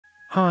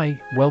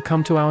Hi,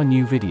 welcome to our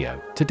new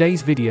video.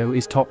 Today's video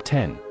is top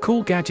 10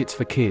 cool gadgets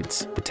for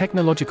kids. The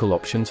technological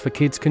options for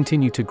kids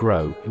continue to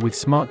grow, with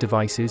smart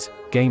devices,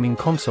 gaming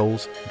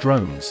consoles,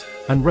 drones,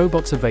 and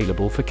robots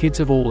available for kids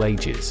of all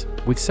ages.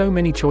 With so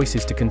many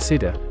choices to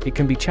consider, it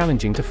can be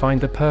challenging to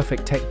find the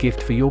perfect tech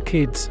gift for your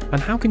kids.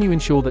 And how can you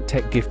ensure that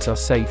tech gifts are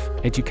safe,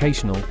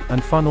 educational,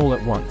 and fun all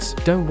at once?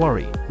 Don't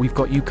worry, we've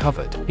got you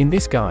covered. In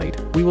this guide,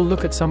 we will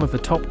look at some of the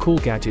top cool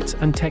gadgets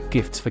and tech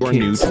gifts for kids. If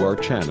you are new to our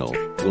channel,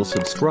 will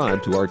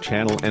subscribe to our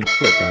channel and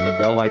click on the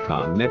bell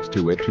icon next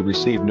to it to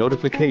receive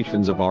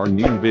notifications of our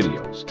new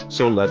videos.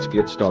 So let's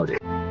get started.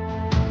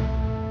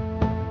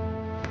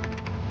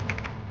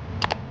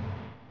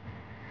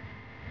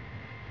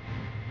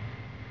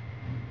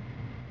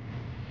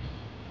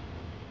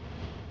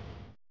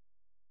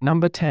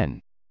 Number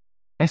 10.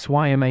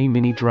 SYMA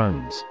Mini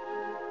Drones.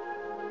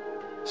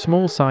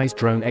 Small-sized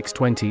drone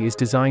X20 is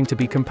designed to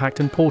be compact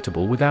and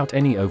portable without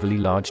any overly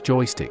large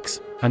joysticks,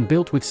 and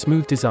built with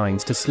smooth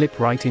designs to slip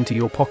right into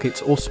your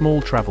pockets or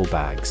small travel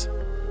bags.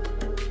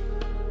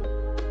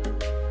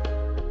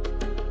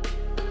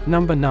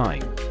 Number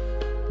 9.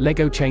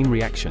 LEGO Chain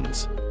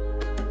Reactions.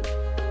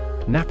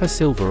 Napa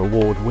Silver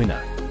Award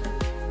winner.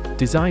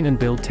 Design and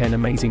build 10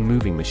 amazing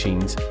moving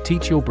machines,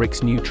 teach your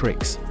bricks new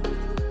tricks.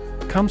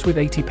 Comes with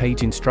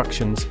 80-page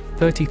instructions,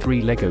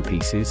 33 Lego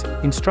pieces,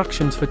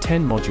 instructions for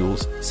 10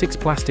 modules, 6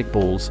 plastic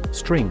balls,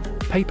 string,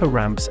 paper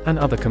ramps, and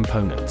other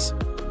components.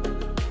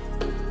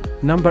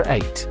 Number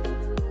 8.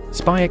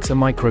 SpyX, a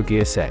micro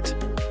gear set.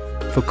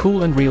 For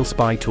cool and real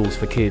spy tools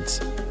for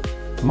kids.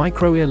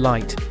 Micro ear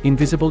light,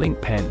 invisible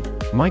ink pen,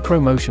 micro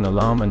motion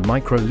alarm, and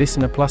micro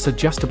listener, plus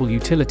adjustable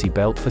utility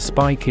belt for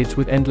spy kids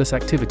with endless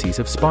activities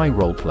of spy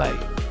roleplay.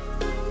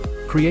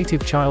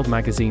 Creative Child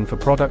Magazine for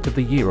Product of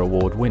the Year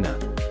award winner.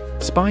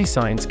 Spy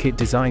Science Kit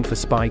designed for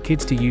spy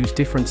kids to use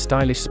different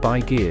stylish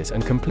spy gears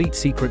and complete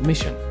secret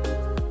mission.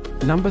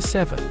 Number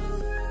 7.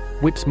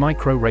 Whips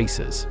Micro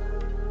Racers.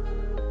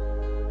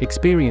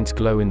 Experience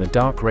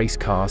glow-in-the-dark race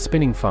car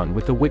spinning fun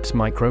with the Whips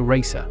Micro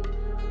Racer.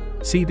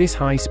 See this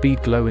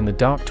high-speed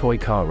glow-in-the-dark toy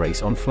car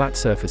race on flat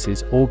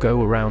surfaces or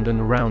go around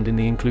and around in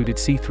the included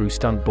see-through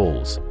stunt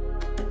balls.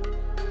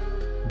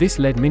 This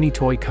LED mini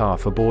toy car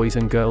for boys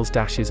and girls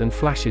dashes and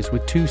flashes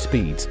with 2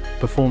 speeds,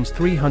 performs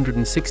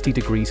 360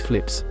 degrees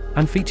flips,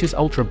 and features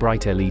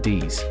ultra-bright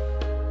LEDs.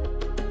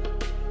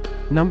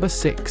 Number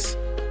 6.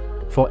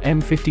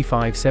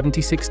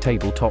 4M5576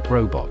 Tabletop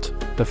Robot.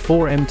 The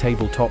 4M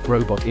Tabletop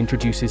Robot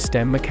introduces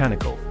STEM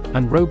mechanical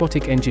and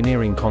robotic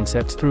engineering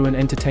concepts through an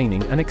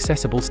entertaining and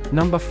accessible.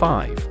 Number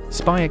 5.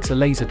 SpyX, a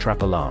laser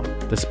trap alarm.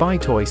 The spy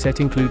toy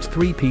set includes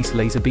 3-piece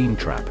laser beam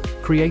trap.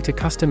 Create a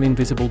custom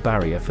invisible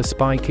barrier for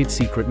spy kids'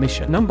 secret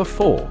mission. Number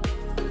 4.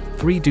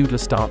 3 Doodler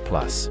Start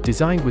Plus.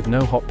 Designed with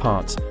no hot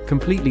parts,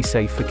 completely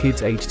safe for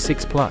kids aged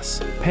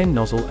 6+. Pen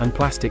nozzle and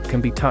plastic can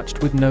be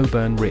touched with no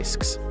burn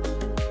risks.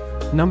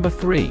 Number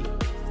 3.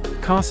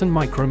 Carson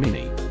Micro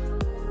Mini.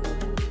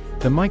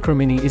 The Micro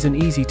Mini is an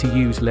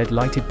easy-to-use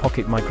LED-lighted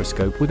pocket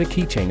microscope with a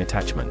keychain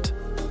attachment.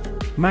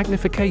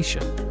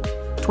 Magnification.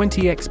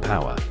 20x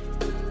power.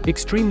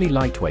 Extremely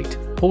lightweight,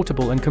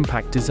 portable and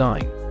compact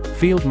design.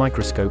 Field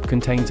microscope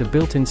contains a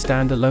built-in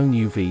standalone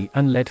UV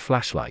and LED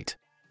flashlight.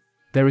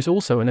 There is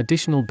also an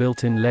additional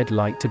built-in LED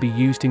light to be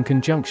used in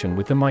conjunction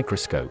with the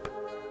microscope.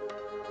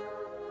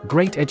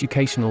 Great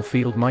educational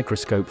field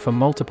microscope for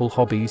multiple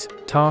hobbies,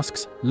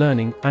 tasks,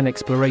 learning, and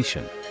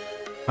exploration.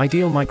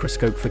 Ideal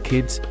microscope for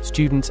kids,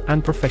 students,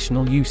 and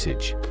professional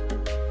usage.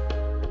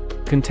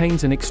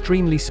 Contains an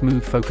extremely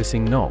smooth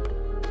focusing knob.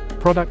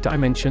 Product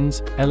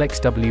dimensions: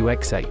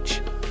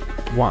 LXWXH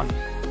 1.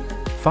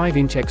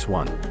 5-inch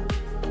x1.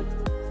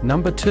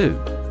 Number 2.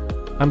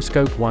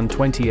 Scope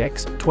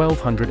 120x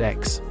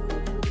 1200x.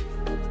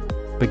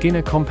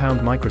 Beginner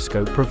compound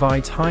microscope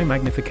provides high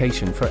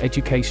magnification for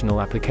educational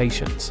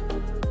applications.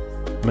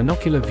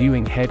 Monocular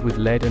viewing head with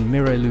LED and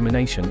mirror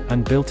illumination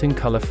and built-in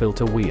color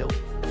filter wheel.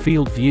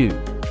 Field view.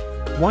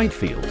 Wide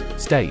field,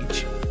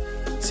 stage.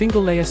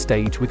 Single layer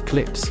stage with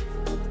clips.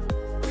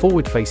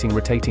 Forward-facing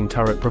rotating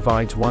turret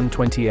provides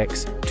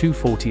 120x,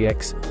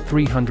 240x,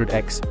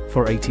 300x,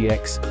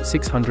 480x,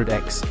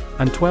 600x,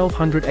 and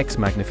 1200x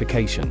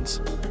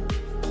magnifications.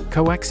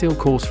 Coaxial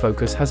coarse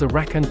focus has a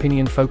rack and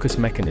pinion focus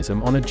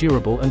mechanism on a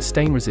durable and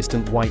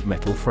stain-resistant white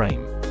metal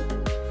frame.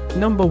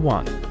 Number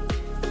 1.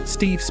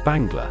 Steve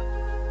Spangler.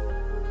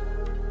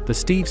 The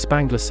Steve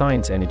Spangler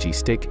Science Energy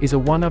Stick is a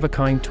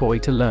one-of-a-kind toy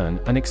to learn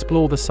and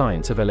explore the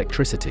science of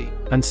electricity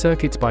and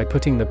circuits by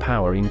putting the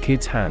power in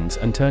kids' hands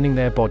and turning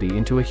their body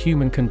into a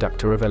human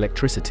conductor of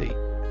electricity.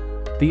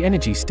 The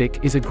Energy Stick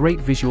is a great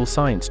visual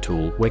science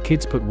tool where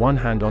kids put one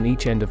hand on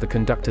each end of the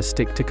conductor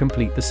stick to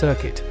complete the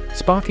circuit,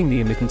 sparking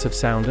the emittance of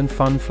sound and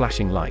fun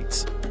flashing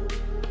lights.